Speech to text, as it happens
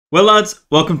Well lads,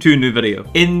 welcome to a new video.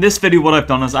 In this video what I've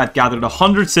done is I've gathered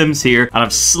 100 Sims here and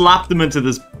I've slapped them into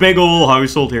this big old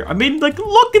household here. I mean, like,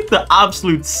 look at the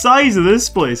absolute size of this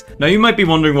place. Now you might be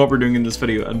wondering what we're doing in this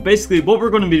video, and basically what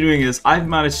we're going to be doing is I've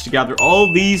managed to gather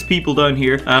all these people down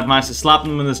here and I've managed to slap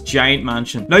them in this giant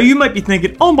mansion. Now you might be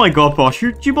thinking, oh my god Bosh,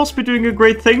 you must be doing a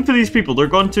great thing for these people. They're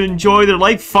going to enjoy their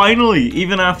life finally,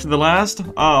 even after the last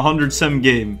 100 Sim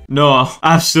game. No,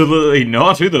 absolutely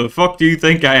not. Who the fuck do you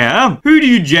think I am? Who do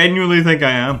you genuinely think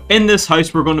I am? In this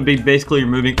house, we're going to be basically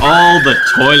removing all the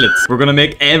toilets. We're going to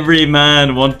make every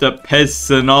man want to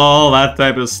piss and all that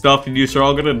type of stuff, and you're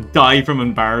all going to die from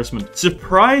embarrassment.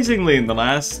 Surprisingly, in the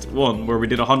last one where we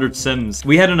did 100 Sims,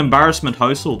 we had an embarrassment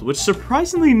household, which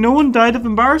surprisingly no one died of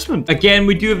embarrassment. Again,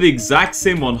 we do have the exact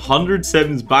same 100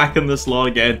 Sims back in this lot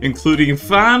again, including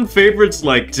fan favorites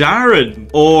like Darren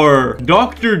or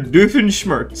Dr.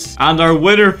 Doofenshmirtz, and our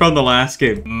winner from the last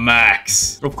game,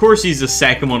 Max. Of course, he's the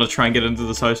second one to try and get into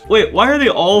this house. Wait, why are they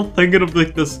all thinking of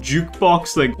like this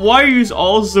jukebox thing? Why are you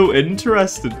all so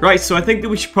interested? Right, so I think that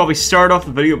we should probably start off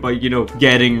the video by, you know,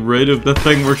 getting rid of the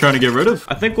thing we're trying to get rid of.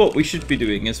 I think what we should be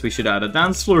doing is we should add a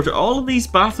dance floor to all of these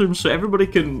bathrooms so everybody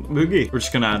can boogie. We're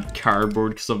just gonna add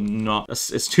cardboard because I'm not...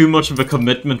 It's too much of a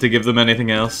commitment to give them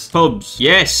anything else. Tubs.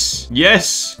 Yes.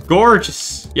 Yes.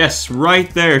 Gorgeous. Yes, right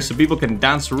there so people can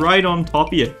dance right on top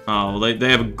of you. Oh, they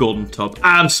have a golden tub.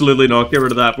 Absolutely not. Get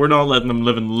rid of that. We're not letting them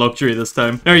live in luxury this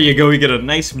time. There you go. We get a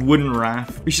nice wooden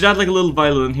raft. We should add like a little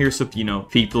violin here so if, you know,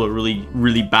 people are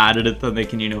really bad at it, then they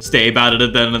can, you know, stay bad at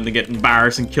it then and they get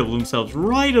embarrassed and kill themselves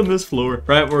right on this floor.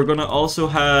 Right, we're gonna also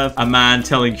have a man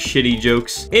telling shitty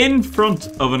jokes in front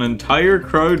of an entire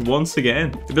crowd once again.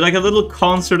 It'd be like a little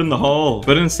concert in the hall,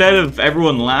 but instead of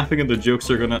everyone laughing at the jokes,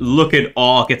 they're gonna look in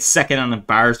awe, get second-hand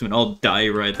embarrassment, all die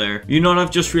right there. You know what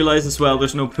I've just realized as well?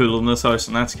 There's no pool in this house,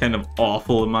 and that's kind of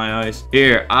awful in my eyes.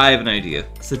 Here, I have an idea.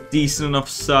 It's a decent enough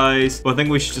size, but I think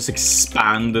we should just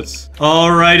expand it.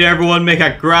 All right, everyone, make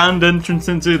a grand entrance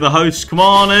into the house. Come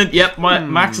on in. Yep,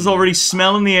 Max is already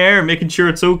smelling the air, making sure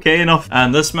it's okay enough.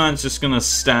 And this man's just gonna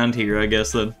stand here, I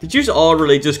guess, then. Did you all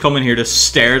really just come in here to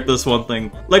stare at this one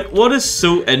thing? Like, what is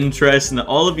so interesting that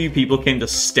all of you people came to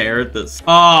stare at this?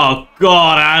 Oh,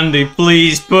 God, Andy,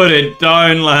 please put it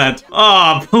down, lad.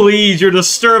 Oh, please, you're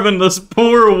disturbing this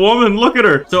poor woman. Look at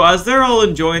her. So as they're all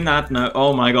enjoying that now,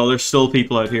 oh my God, there's still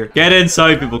people out here. Get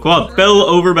inside, people. Come on, Bill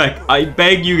Overbeck. I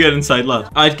beg you, get inside, lad.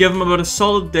 I'd give him about a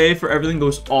solid day for everything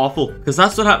goes awful, because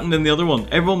that's what happened in the other one.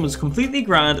 Everyone was completely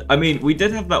grand. I mean, we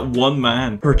did have that one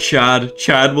man. Poor Chad.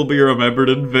 Chad will be remembered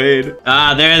in vain.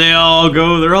 Ah, there they all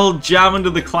go. They're all jamming to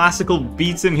the classical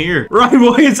beats in here. Right,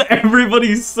 why is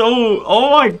everybody so...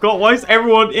 Oh my God, why is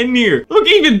everyone in here? Look,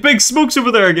 even Big Smoke's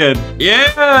over there again.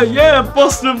 Yeah,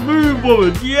 bust a move,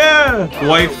 woman. Yeah.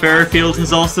 Dwight Fairfield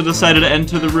has also decided to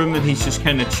enter the room, and he's just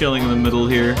kind of chilling in the middle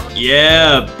here.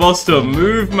 Yeah, bust a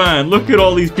move, man. Look at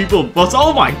all these people bust.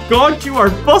 Oh my God, you are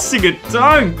busting it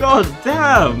down. God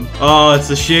damn. Oh, it's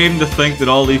a shame to think that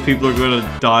all these people are going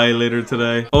to die later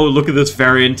today. Oh, look at this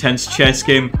very intense chess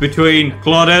game between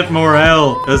Claudette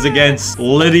Morel as against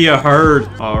Lydia Hurd.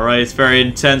 All right, it's very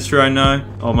intense right now.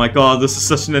 Oh my God, this is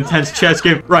such an intense chess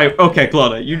game. Right, okay,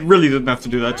 Claudette, you really didn't have to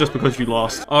do that just because you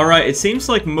lost. All right, it seems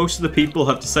like most of the people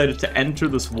have decided to enter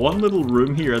this one little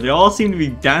room here. They all seem to be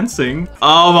dancing.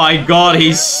 Oh my God,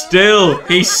 he's still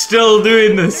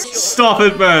doing this. Stop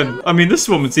it, man. I mean, this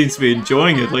woman seems to be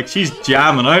enjoying it. Like, she's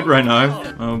jamming out right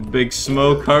now. Oh, Big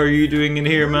Smoke, how are you doing in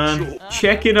here, man?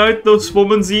 Checking out this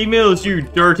woman's emails, you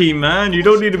dirty man. You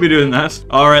don't need to be doing that.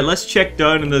 All right, let's check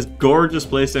down in this gorgeous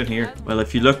place down here. Well,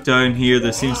 if you look down here,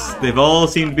 they've all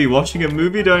seemed to be watching a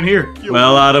movie down here.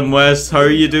 Well, Adam West, how are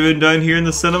you doing down here in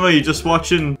the cinema? You just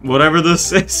watching whatever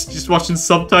this is? Just watching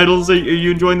subtitles? Are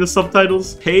you enjoying the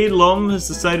subtitles? Hey Lum has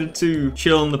decided to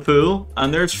chill in the pool.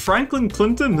 And there's Franklin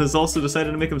Clinton has also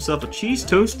decided to make himself a cheese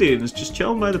toasty and is just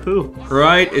chilling by the pool.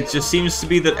 Right, it just seems to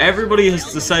be that everybody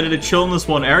has decided to chill in this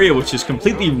one area, which is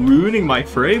completely ruining my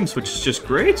frames, which is just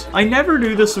great. I never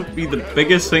knew this would be the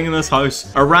biggest thing in this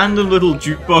house. A random little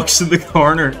jukebox in the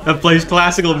corner that plays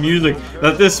classical music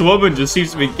that this woman just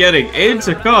seems to be getting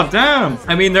into. God damn.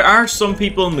 I mean, there are some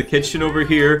people in the kitchen over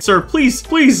here. Sir, please,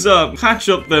 patch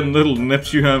up them little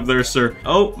nips you have there, sir.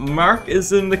 Oh, Mark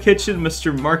is in the kitchen.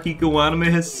 Mr. Mark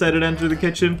Ikoanime has decided to enter the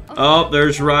kitchen. Oh,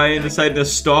 there's Ryan deciding to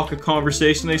stalk a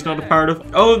conversation that he's not a part of.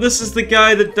 Oh, this is the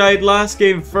guy that died last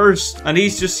game first, and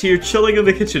he's just here chilling in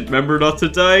the kitchen. Remember not to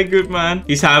die, good man.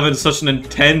 He's having such an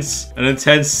intense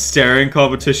staring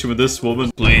competition with this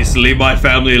woman. Please leave my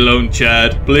family alone,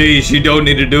 Chad. Please, you don't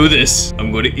need to do this.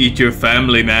 I'm gonna eat your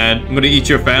family, man. I'm gonna eat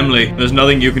your family. There's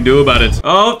nothing you can do about it.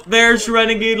 Oh, there's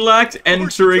Renegade Lact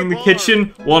entering the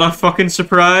kitchen. What what a fucking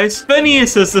surprise.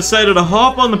 Phineas has decided to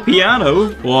hop on the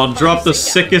piano. Well, drop the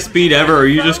sickest beat ever. Are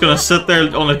you just gonna sit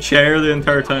there on a chair the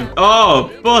entire time?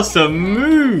 Oh, bust a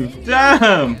move.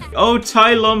 Damn. Oh,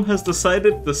 Tai Lum has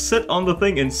decided to sit on the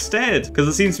thing instead because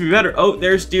it seems to be better. Oh,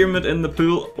 there's Dearmid in the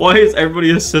pool. Why is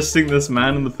everybody assisting this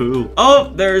man in the pool?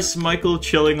 Oh, there's Michael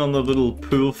chilling on the little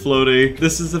pool floaty.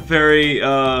 This is a very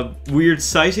weird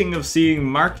sighting of seeing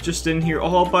Mark just in here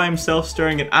all by himself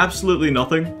staring at absolutely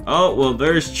nothing. Oh, well,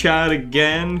 there's Chad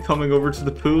again coming over to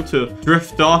the pool to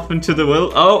drift off into the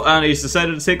will. Oh, and he's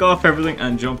decided to take off everything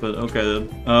and jump it. Okay,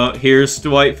 then. Here's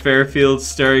Dwight Fairfield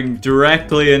staring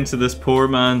directly into this poor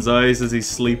man's eyes as he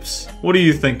sleeps. What are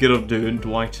you thinking of doing,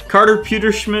 Dwight? Carter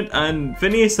Pewterschmidt and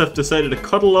Phineas have decided to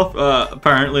cuddle up,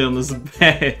 apparently on this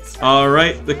bed.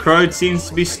 Alright, the crowd seems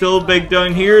to be still big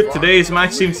down here. Today's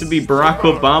match seems to be Barack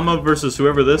Obama versus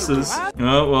whoever this is.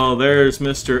 Oh, well, there's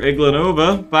Mr.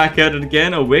 Iglanova back at it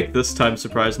again, awake this time,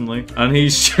 surprisingly. And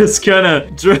he's just kind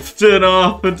of drifting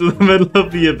off into the middle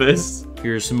of the abyss.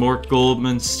 Here's Mort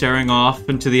Goldman staring off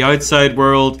into the outside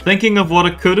world, thinking of what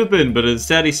it could have been, but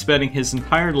instead he's spending his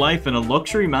entire life in a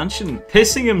luxury mansion,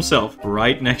 pissing himself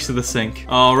right next to the sink.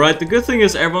 Alright, the good thing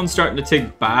is everyone's starting to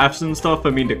take baths and stuff,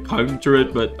 I mean to counter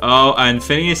it, but oh, and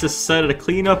Phineas has decided to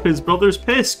clean up his brother's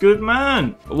piss. Good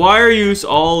man. Why are you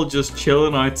all just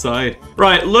chilling outside?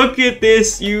 Right, look at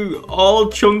this, you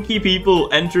all chunky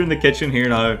people entering the kitchen here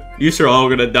now. You are all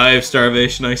gonna die of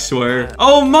starvation, I swear.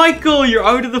 Oh, Michael, you're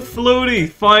out of the floaty.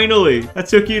 Finally. That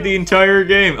took you the entire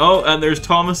game. Oh, and there's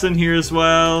Thomas in here as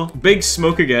well. Big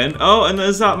Smoke again. Oh, and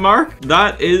is that Mark?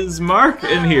 That is Mark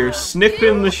in here,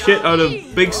 sniffing the shit out of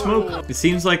Big Smoke. It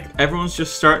seems like everyone's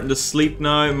just starting to sleep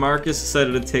now. Mark has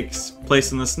decided to take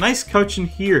place on this nice couch in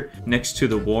here, next to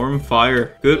the warm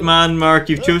fire. Good man, Mark.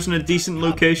 You've chosen a decent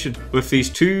location with these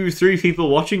 2-3 people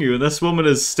watching you, and this woman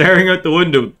is staring out the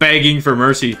window, begging for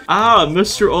mercy. Ah,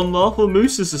 Mr. Unlawful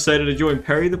Moose has decided to join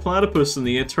Perry the Platypus in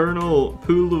the eternal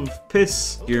pool of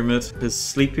piss. Dearmid is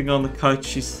sleeping on the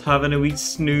couch. He's having a wee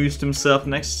snooze to himself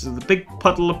next to the big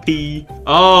puddle of pee.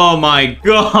 Oh my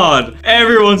god!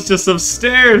 Everyone's just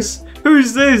upstairs!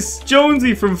 Who's this?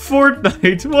 Jonesy from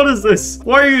Fortnite. What is this?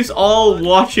 Why are you all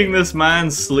watching this man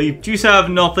sleep? Do you have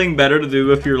nothing better to do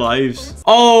with your lives?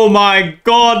 Oh my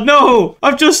god, no!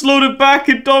 I've just loaded back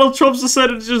and Donald Trump's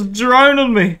decided to just drown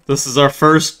on me. This is our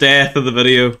first death of the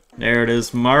video. There it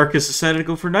is. Mark has decided to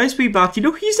go for a nice wee bath. You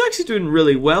know, he's actually doing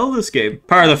really well this game.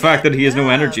 Part of the fact that he has no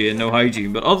energy and no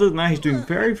hygiene. But other than that, he's doing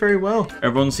very, very well.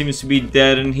 Everyone seems to be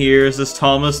dead in here. Is this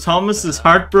Thomas? Thomas is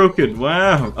heartbroken.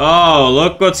 Wow. Oh,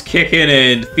 look what's kicking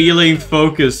in. Feeling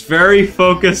focused. Very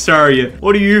focused, are you?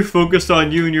 What are you focused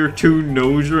on, you and your 2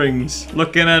 nose rings?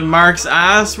 Looking at Mark's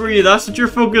ass, were you? That's what you're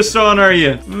focused on, are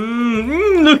you?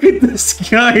 Look at this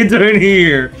guy down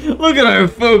here. Look at how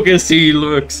focused he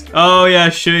looks. Oh, yeah,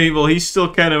 shame. Well, he's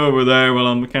still kind of over there while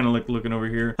I'm kind of like looking over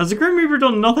here. Has the Grim Reaper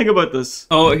done nothing about this?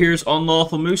 Oh, here's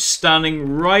Unlawful Moose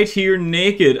standing right here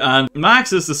naked, and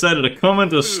Max has decided to come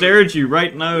and to stare at you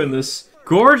right now in this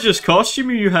gorgeous costume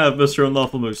you have, Mr.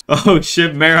 Unlawful Moose. Oh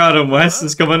shit, Mayor Adam West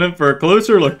is coming in for a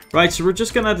closer look. Right, so we're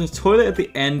just gonna add the toilet at the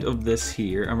end of this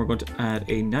here, and we're going to add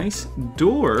a nice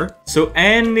door. So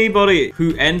anybody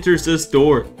who enters this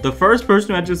door, the first person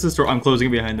who enters this door, I'm closing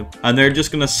it behind them, and they're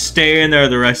just gonna stay in there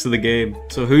the rest of the game.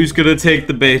 So who's gonna take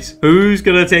the bait? Who's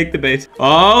gonna take the bait?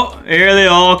 Oh, here they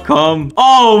all come.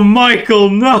 Oh, Michael,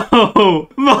 no!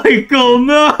 Michael,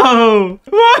 no!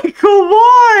 Michael,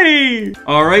 why?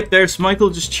 All right, there's Michael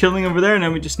just chilling over there.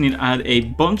 Now we just need to add a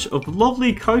bunch of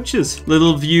lovely couches.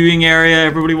 Little viewing area.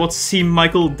 Everybody wants to see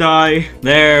Michael die.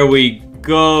 There we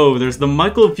go. There's the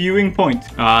Michael viewing point.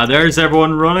 There's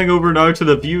everyone running over now to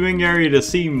the viewing area to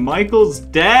see Michael's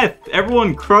death.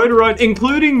 Everyone crowd around,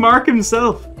 including Mark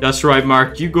himself. That's right,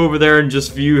 Mark. You go over there and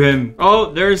just view him.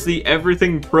 Oh, there's the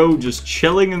Everything Pro just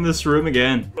chilling in this room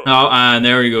again. Oh, and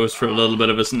there he goes for a little bit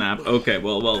of a snap. Okay,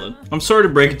 well then. I'm sorry to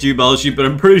break it to you, Belgium, but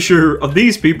I'm pretty sure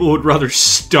these people would rather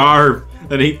starve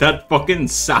than eat that fucking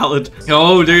salad.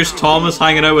 Oh, there's Thomas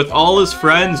hanging out with all his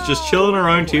friends, just chilling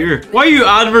around here. Why are you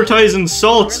advertising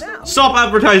salt? Stop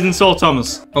advertising salt,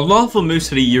 Thomas. A Lawful Moose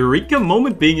had a eureka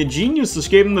moment. Being a genius just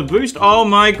gave him the boost. Oh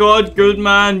my god, good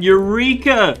man.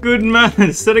 Eureka. Good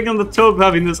man. Sitting on the tub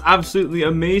having this absolutely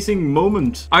amazing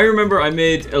moment. I remember I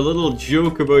made a little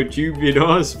joke about you, you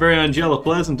know, it's very Angela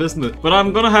Pleasant, isn't it? But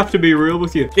I'm gonna have to be real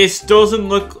with you. This doesn't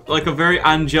look like a very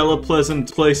Angela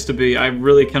Pleasant place to be. I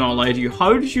really cannot lie to you.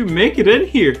 How did you make it in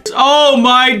here? Oh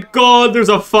my god, there's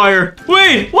a fire.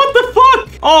 Wait, what the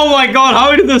fuck? Oh my god,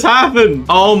 how did this happen?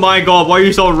 Oh my god, why are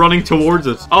you all running towards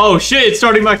it? Oh shit, it's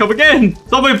starting back up again.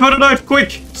 Somebody put it out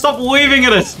quick. Stop waving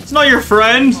at it. It's not your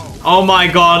friend. Oh my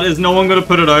god, is no one gonna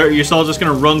put it out? Are you all just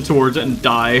gonna run towards it and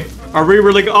die? Are we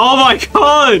really? Oh my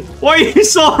god! Why are you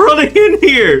all running in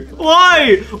here?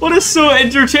 Why? What is so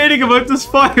entertaining about this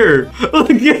fire? Look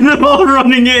at them all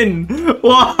running in.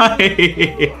 Why?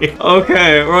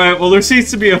 Okay, right. Well, there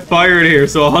seems to be a fire in here,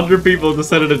 so 100 people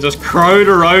decided to just crowd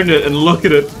around it and look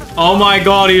at it. Oh my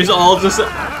god, he's all just...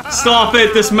 Stop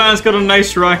it! This man's got a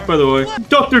nice rack, by the way.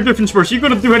 Dr. Diffenspurs, you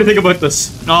gonna do anything about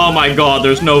this? Oh my god,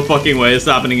 there's no fucking way it's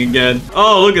happening again.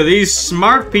 Oh, look at these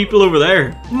smart people over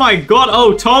there. Oh my god,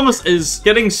 oh, Thomas is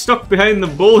getting stuck behind the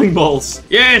bowling balls.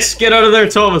 Yes, get out of there,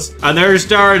 Thomas. And there's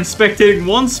Darren spectating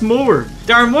once more.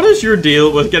 Darren, what is your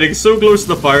deal with getting so close to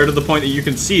the fire to the point that you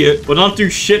can see it, but not do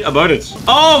shit about it?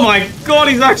 Oh my god,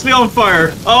 he's actually on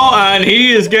fire. Oh, and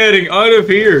he is getting out of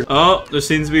here. Oh, there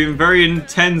seems to be a very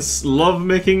intense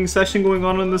lovemaking session going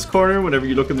on in this corner. Whenever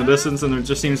you look in the distance, and there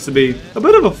just seems to be a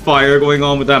bit of a fire going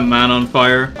on with that man on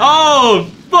fire. Oh,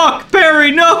 fuck,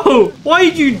 Perry, no! Why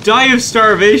did you die of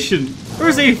starvation?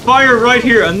 There's a fire right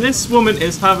here, and this woman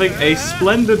is having a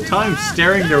splendid time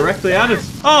staring directly at it.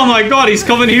 Oh my god, he's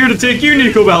coming here to take you,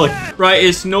 Nico Bellic. Right,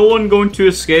 is no one going to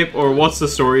escape, or what's the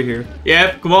story here?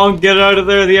 Yep, come on, get out of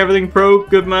there, the Everything Pro,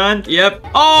 good man. Yep.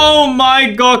 Oh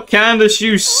my god, Candace,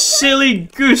 you silly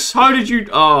goose. How did you...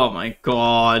 Oh my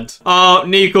god. Oh,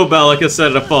 Nico Bellic has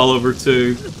set a fall over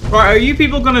too. Right, are you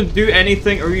people gonna do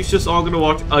anything, or are you just all gonna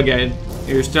watch again?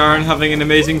 Here's Darren having an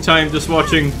amazing time just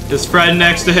watching his friend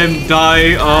next to him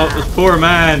die. Oh, this poor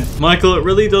man. Michael, it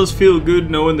really does feel good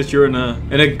knowing that you're in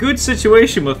a good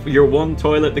situation with your one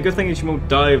toilet. The good thing is you won't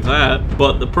die of that.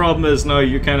 But the problem is now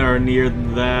you kind of are near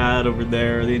that over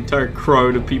there. The entire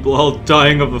crowd of people all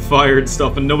dying of the fire and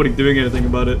stuff and nobody doing anything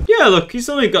about it. Yeah, look, he's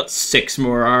only got 6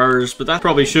 more hours, but that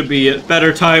probably should be a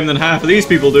better time than half of these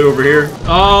people do over here.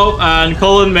 Oh, and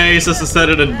Colin Mays has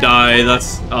decided to die.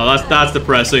 That's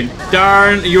depressing.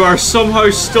 Darren, you are somehow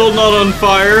still not on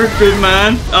fire. Good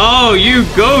man. Oh, you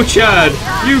go, Chad.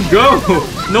 You go.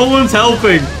 No one's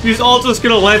helping. You're all just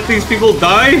gonna let these people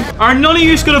die? Are none of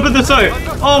you gonna put this out?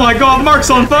 Oh my god, Mark's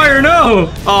on fire,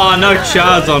 no! Oh, now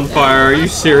Chad's on fire. Are you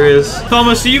serious?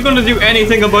 Thomas, are you gonna do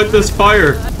anything about this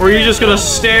fire? Or are you just gonna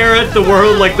stare at the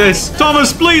world like this?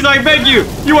 Thomas, please, I beg you!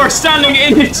 You are standing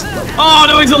in it! Oh,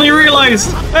 no, he's only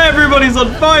realized! Everybody's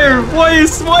on fire! Why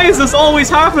is this always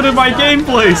happening in my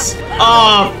gameplays?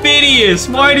 Ah, Phineas,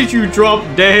 why did you drop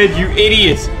dead, you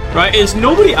idiot? Right, is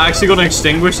nobody actually going to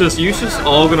extinguish this? You just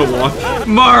all going to watch?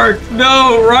 Mark,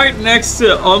 no, right next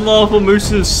to Unlawful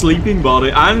Moose's sleeping body.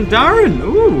 And Darren,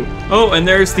 ooh. Oh, and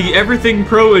there's the Everything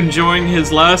Pro enjoying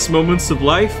his last moments of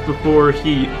life before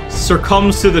he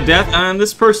succumbs to the death. And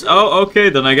this person, oh, okay,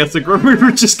 then I guess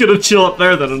we're just going to chill up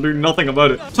there then and do nothing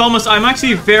about it. Thomas, I'm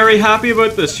actually very happy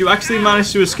about this. You actually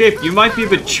managed to escape. You might be a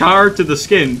bit charred to the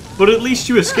skin, but at least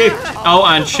you escaped. Oh,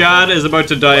 and Chad is about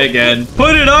to die again.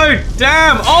 Put it out,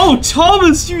 damn. Oh,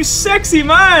 Thomas, you sexy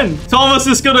man. Thomas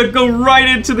is going to go right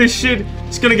into this shit.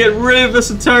 He's going to get rid of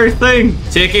this entire thing.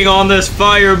 Taking on this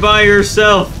fire by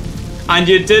yourself. And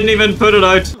you didn't even put it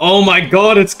out. Oh my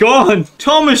god, it's gone.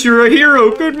 Thomas, you're a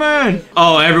hero. Good man.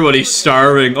 Oh, everybody's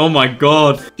starving. Oh my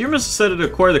god. Dearmas decided to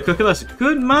acquire the cookie list.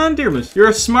 Good man, Dearmas. You're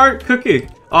a smart cookie.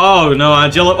 Oh, no,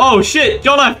 Angela. Oh, shit.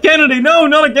 John F. Kennedy. No,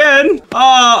 not again.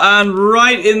 Oh, and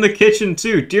right in the kitchen,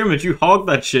 too. Dearmas, you hogged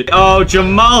that shit. Oh,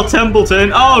 Jamal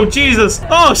Templeton. Oh, Jesus.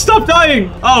 Oh, stop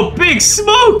dying. Oh, Big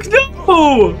Smoke.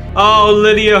 No. Oh,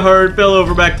 Lydia Hurd fell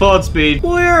over by Claude Speed.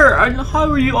 Where and how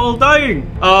are you all dying?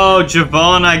 Oh,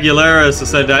 Javon Aguilera has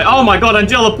decided to die. Oh, my God.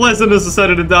 Angela Pleasant has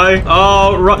decided to die.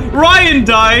 Oh, Ryan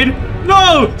died.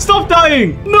 No! Stop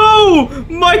dying! No!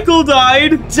 Michael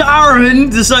died!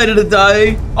 Darren decided to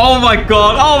die! Oh my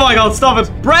god! Oh my god! Stop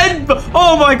it! Brent!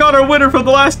 Oh my god! Our winner from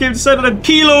the last game decided to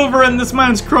keel over in this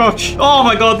man's crotch! Oh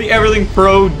my god! The Everything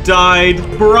Pro died!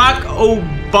 Barack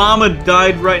Obama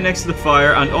died right next to the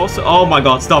fire, and also... Oh my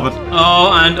god! Stop it!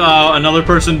 Oh, and another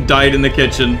person died in the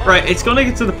kitchen. Right, it's gonna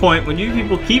get to the point when you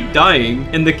people keep dying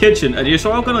in the kitchen, and you're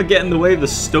all gonna get in the way of the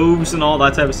stoves and all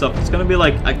that type of stuff. It's gonna be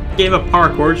like a game of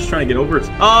parkour, just trying to get over it.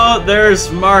 Oh, there's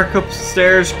Mark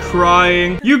upstairs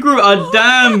crying. You grew a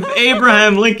damn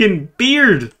Abraham Lincoln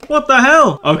beard. What the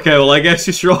hell? Okay, well, I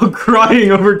guess you're all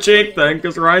crying over Jake then,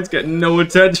 because Ryan's getting no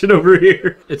attention over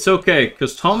here. It's okay,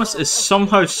 because Thomas is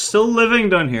somehow still living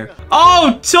down here.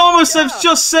 Oh, Thomas, I was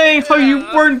just saying how you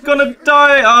weren't gonna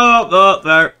die. Oh,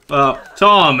 there.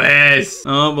 Thomas.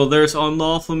 Oh, well, there's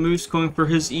Unlawful Moose going for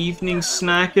his evening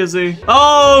snack, is he?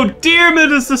 Oh,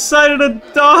 Dearman has decided to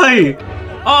die.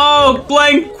 Oh,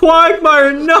 Glenn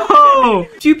Quagmire, no!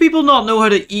 Do you people not know how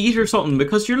to eat or something?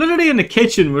 Because you're literally in the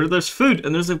kitchen where there's food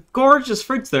and there's a gorgeous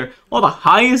fruits there. All the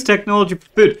highest technology for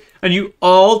food. And you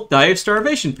all die of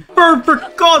starvation. For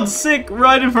God's sake,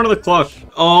 right in front of the clock.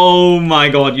 Oh my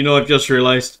God, you know, I've just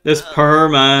realized. This poor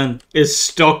man is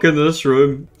stuck in this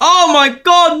room. Oh my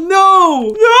God,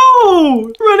 no!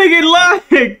 No! Renegade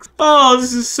legs! Oh,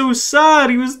 this is so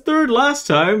sad. He was 3rd last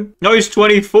time. Now he's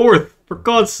 24th. For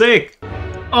God's sake.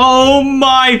 Oh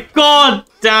my God,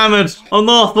 damn it.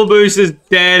 Unlawful Boost is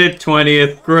dead at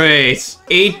 20th. Great.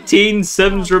 18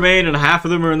 Sims remain and half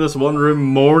of them are in this one room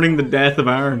mourning the death of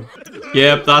Aaron.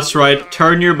 Yep, that's right.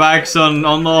 Turn your backs on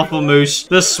Unlawful Moose.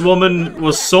 This woman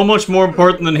was so much more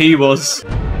important than he was.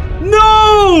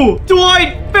 No!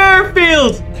 Dwight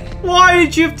Fairfield! Why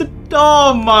did you have to...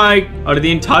 Oh my... Out of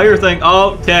the entire thing...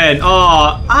 Oh, 10.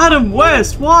 Oh, Adam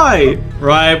West, why?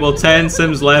 Right, well, 10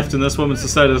 Sims left and this woman's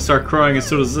decided to start crying and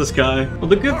so does this guy. Well,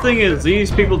 the good thing is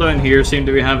these people down here seem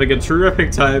to be having a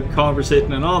terrific time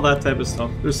conversating and all that type of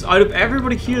stuff. There's, out of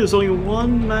everybody here, there's only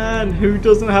one man who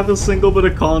doesn't have a single bit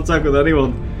of contact with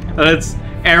anyone. And it's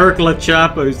Eric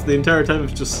LaChapa, who's the entire time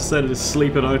has just decided to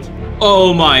sleep it out.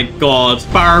 Oh my God.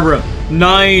 Barbara,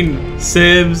 9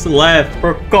 Sims left,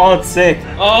 for God's sake.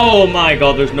 Oh my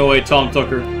God, there's no way Tom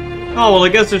Tucker. Oh, well, I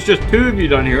guess there's just 2 of you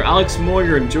down here, Alex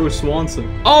Moyer and Joe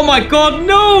Swanson. Oh my God,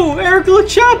 no! Eric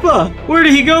LaChapa! Where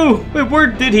did he go? Wait, where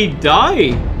did he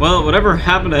die? Well, whatever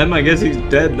happened to him, I guess he's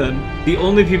dead then. The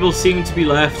only people seeming to be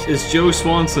left is Joe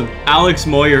Swanson, Alex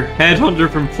Moyer, headhunter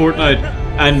from Fortnite,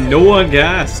 and Noah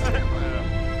Gast.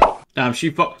 Damn, she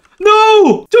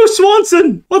No! Joe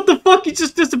Swanson! What the fuck? He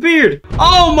just disappeared.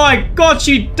 Oh my God,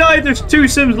 she died. There's 2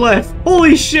 Sims left.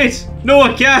 Holy shit.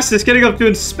 Noah Gast is getting up to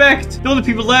inspect. The only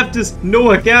people left is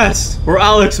Noah Gast or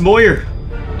Alex Moyer.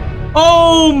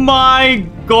 Oh my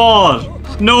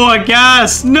God. Noah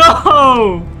Gast.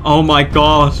 No! Oh my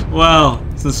God. Well,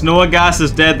 since Noah Gast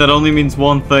is dead, that only means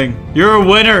one thing. You're a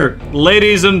winner,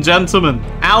 ladies and gentlemen.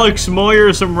 Alex Moyer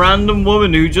is some random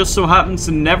woman who just so happens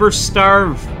to never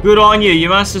starve. Good on you. You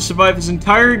managed to survive this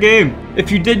entire game.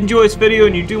 If you did enjoy this video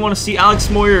and you do want to see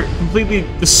Alex Moyer completely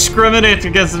discriminate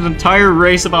against an entire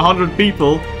race of 100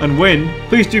 people and win,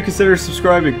 please do consider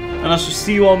subscribing. And I shall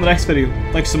see you all in the next video.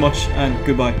 Thanks so much and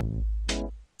goodbye.